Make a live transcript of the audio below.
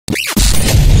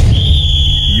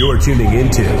You're tuning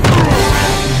into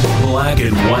Black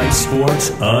and White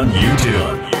Sports on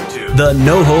YouTube. The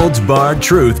no-holds-barred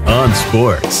truth on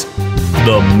sports.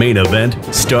 The main event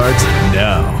starts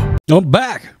now. I'm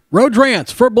back. Road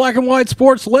Rants for Black and White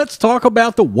Sports. Let's talk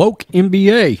about the woke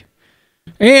NBA.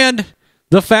 And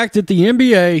the fact that the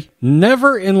NBA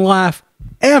never in life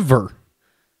ever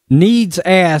needs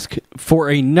ask for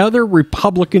another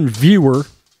Republican viewer,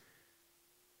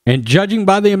 and judging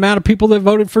by the amount of people that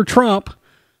voted for Trump,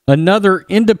 another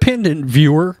independent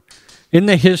viewer in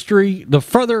the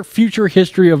further future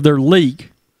history of their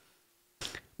league.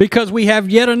 Because we have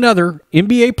yet another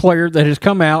NBA player that has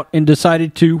come out and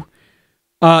decided to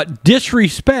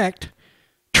disrespect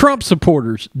Trump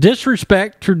supporters,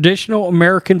 disrespect traditional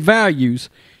American values,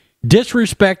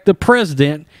 disrespect the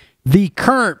president, the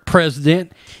current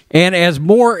president, and as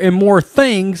more and more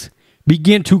things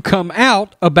begin to come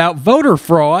out about voter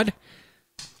fraud,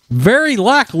 very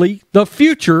likely the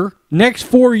future next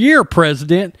 4-year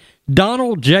president,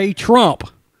 Donald J. Trump.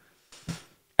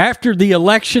 After the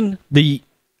election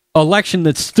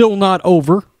that's still not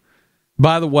over,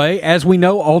 by the way, as we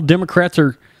know, all Democrats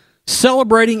are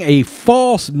celebrating a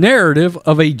false narrative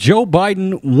of a Joe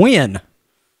Biden win.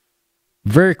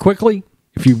 Very quickly,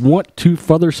 if you want to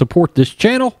further support this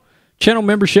channel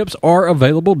memberships are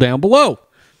available down below.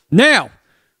 Now,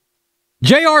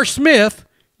 J.R. Smith,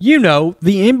 the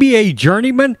NBA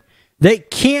journeyman, they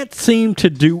can't seem to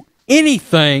do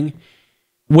anything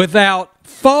without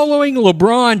following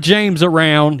LeBron James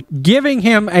around, giving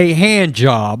him a hand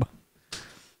job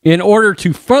in order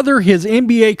to further his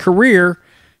NBA career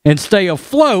and stay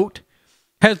afloat,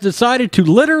 has decided to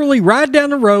literally ride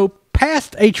down the road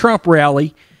past a Trump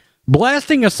rally,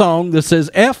 blasting a song that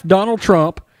says F Donald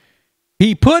Trump.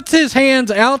 He puts his hands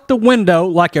out the window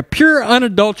like a pure,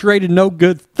 unadulterated,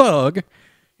 no-good thug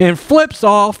and flips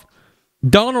off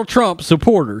Donald Trump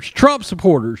supporters,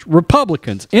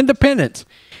 Republicans, independents,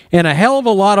 and a hell of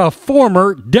a lot of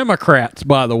former Democrats,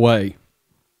 by the way.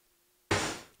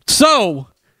 So,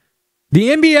 the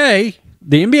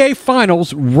NBA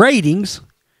Finals ratings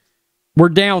were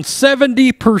down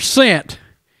 70%.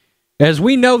 As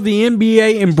we know, the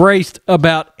NBA embraced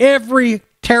about every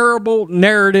terrible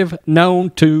narrative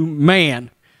known to man.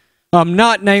 I'm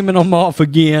not naming them off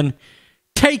again.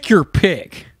 Take your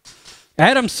pick.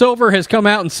 Adam Silver has come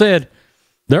out and said,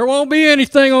 there won't be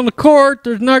anything on the court.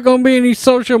 There's not going to be any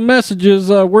social messages.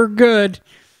 We're good.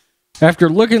 After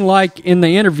looking like in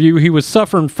the interview he was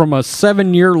suffering from a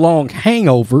 7-year-long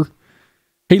hangover.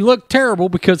 He looked terrible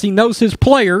because he knows his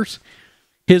players,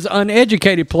 his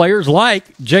uneducated players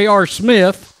like J.R.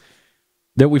 Smith,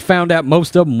 that we found out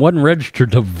most of them wasn't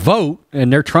registered to vote,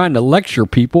 and they're trying to lecture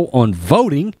people on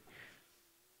voting.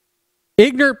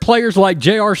 Ignorant players like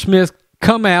J.R. Smith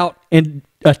come out and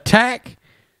attack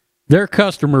their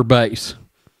customer base.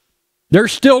 They're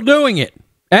still doing it.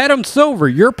 Adam Silver,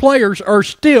 your players are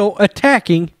still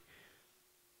attacking,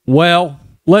 well,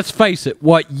 let's face it,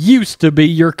 what used to be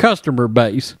your customer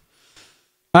base.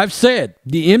 I've said,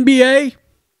 the NBA,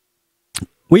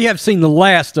 we have seen the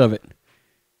last of it.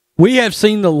 We have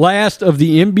seen the last of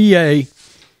the NBA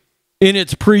in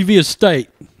its previous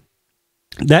state.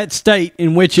 That state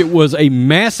in which it was a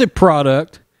massive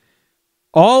product.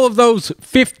 All of those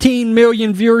 15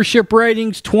 million viewership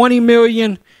ratings, 20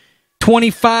 million,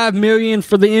 25 million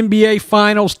for the NBA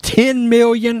Finals, 10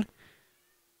 million,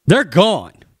 they're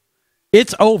gone.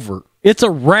 It's over. It's a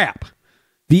wrap.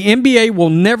 The NBA will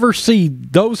never see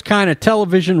those kind of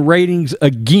television ratings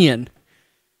again.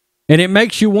 And it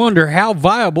makes you wonder, how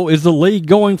viable is the league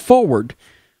going forward?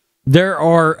 There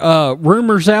are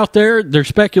rumors out there. There's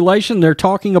speculation. They're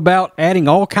talking about adding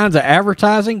all kinds of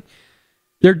advertising.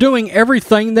 They're doing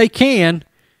everything they can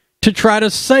to try to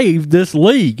save this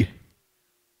league.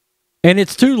 And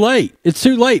it's too late. It's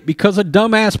too late because of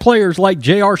dumbass players like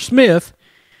J.R. Smith,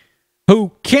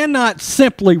 who cannot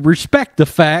simply respect the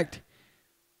fact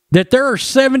that there are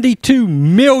 72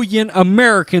 million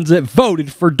Americans that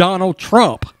voted for Donald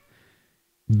Trump.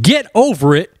 Get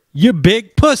over it, you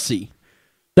big pussy.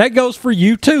 That goes for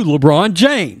you too, LeBron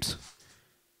James.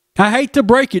 I hate to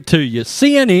break it to you.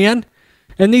 CNN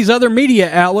and these other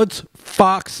media outlets,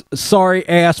 Fox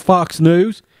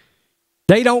News,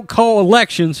 they don't call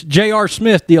elections. J.R.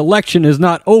 Smith, the election is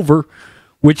not over,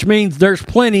 which means there's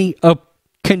plenty of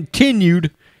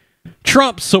continued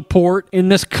Trump support in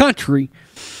this country.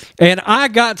 And I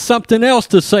got something else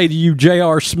to say to you,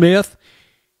 J.R. Smith.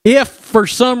 If, for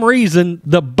some reason,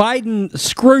 the Biden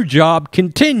screw job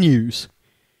continues,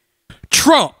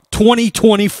 Trump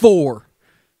 2024,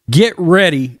 get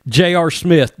ready, J.R.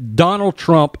 Smith. Donald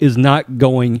Trump is not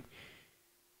going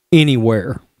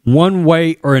anywhere. One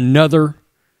way or another,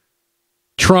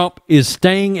 Trump is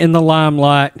staying in the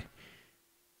limelight,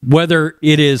 whether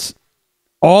it is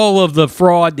all of the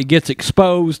fraud that gets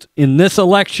exposed in this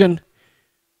election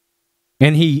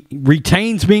and he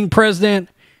retains being president,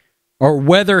 or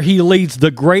whether he leads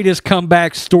the greatest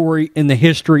comeback story in the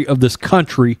history of this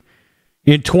country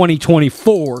in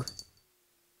 2024.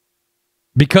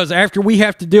 Because after we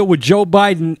have to deal with Joe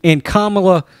Biden and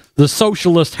Kamala, the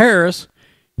socialist Harris,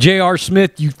 J.R.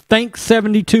 Smith, you think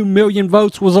 72 million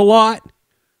votes was a lot?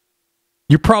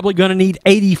 You're probably going to need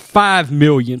 85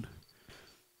 million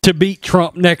to beat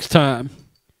Trump next time.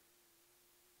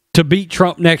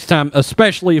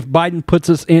 Especially if Biden puts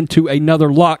us into another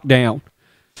lockdown.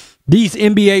 These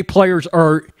NBA players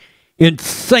are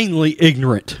insanely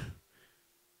ignorant.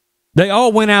 They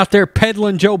all went out there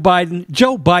peddling Joe Biden.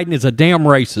 Joe Biden is a damn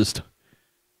racist.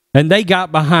 And they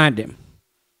got behind him.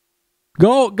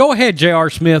 Go ahead, J.R.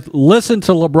 Smith. Listen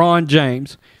to LeBron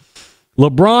James.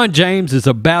 LeBron James is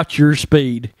about your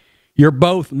speed. You're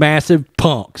both massive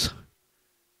punks.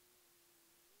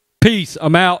 Peace.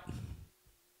 I'm out.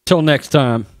 Till next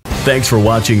time. Thanks for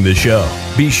watching the show.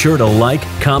 Be sure to like,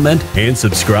 comment, and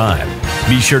subscribe.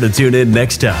 Be sure to tune in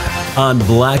next time on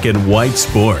Black and White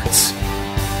Sports.